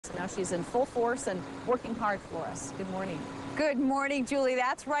Now she's in full force and working hard for us. Good morning. Good morning, Julie.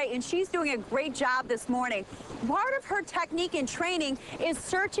 That's right, and she's doing a great job this morning. Part of her technique and training is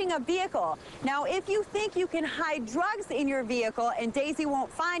searching a vehicle. Now, if you think you can hide drugs in your vehicle and Daisy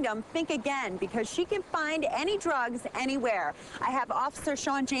won't find them, think again, because she can find any drugs anywhere. I have Officer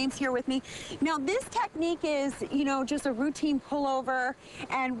Sean James here with me. Now, this technique is, you know, just a routine pullover,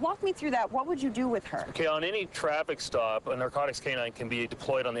 and walk me through that. What would you do with her? Okay, on any traffic stop, a narcotics canine can be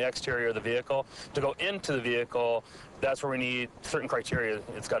deployed on the exterior of the vehicle. To go into the vehicle, that's where we need certain criteria.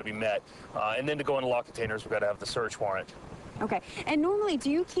 It's got to be met. And then to go into lock containers, we've got to have the search warrant. Okay. And normally,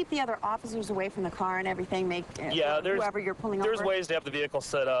 do you keep the other officers away from the car and everything? Whoever you're pulling over? There's ways to have the vehicle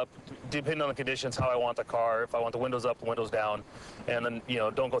set up, depending on the conditions, how I want the car. If I want the windows up, the windows down. And then, you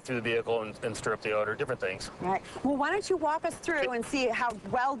know, don't go through the vehicle and stir up the odor, different things. Right. Well, why don't you walk us through and see how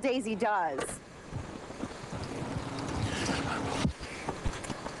well Daisy does?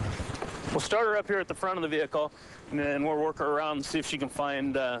 We'll start her up here at the front of the vehicle, and then we'll work her around and see if she can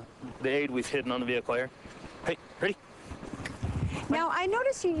find the aid we've hidden on the vehicle here. Hey, ready? Now, I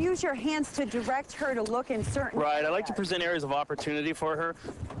notice you use your hands to direct her to look in certain areas. I like to present areas of opportunity for her.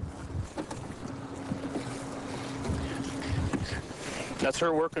 That's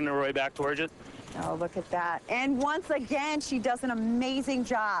her working her way back towards it. Oh, look at that. And once again, she does an amazing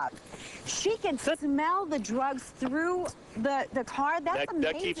job. She can smell the drugs through the car. That's amazing.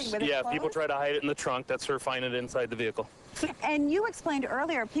 That keeps, yeah, people try to hide it in the trunk. That's her finding it inside the vehicle. And you explained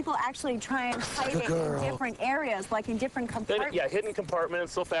earlier, people actually try and hide it in different areas, like in different compartments. Yeah, hidden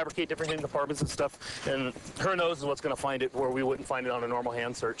compartments. They'll fabricate different hidden compartments and stuff. And her nose is what's going to find it where we wouldn't find it on a normal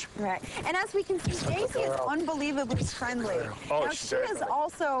hand search. Right. And as we can see, Daisy is unbelievably friendly. Oh, now, she is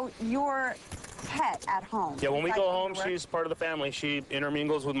also your pet at home. Yeah, when we go home, she's part of the family. She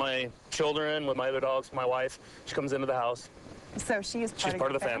intermingles with my children, with my other dogs, my wife. She comes into the house. So she's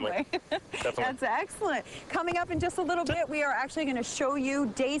part of the family. Definitely. That's excellent. Coming up in just a little bit, we are actually going to show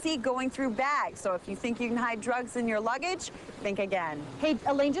you Daisy going through bags. So if you think you can hide drugs in your luggage, think again. Hey,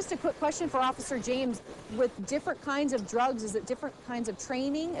 Elaine, just a quick question for Officer James. With different kinds of drugs, is it different kinds of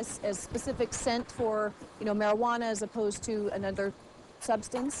training, as specific scent for, you know, marijuana as opposed to another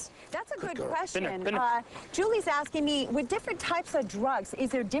substance? That's a good question. Julie's asking me, with different types of drugs, is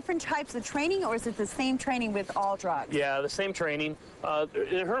there different types of training, or is it the same training with all drugs? Yeah, the same training.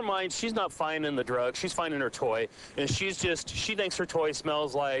 In her mind, she's not finding the drug, she's finding her toy. And she thinks her toy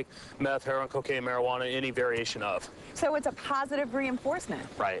smells like meth, heroin, cocaine, marijuana, any variation of. So it's a positive reinforcement.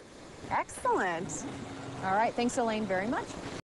 Right. Excellent. All right, thanks, Elaine, very much.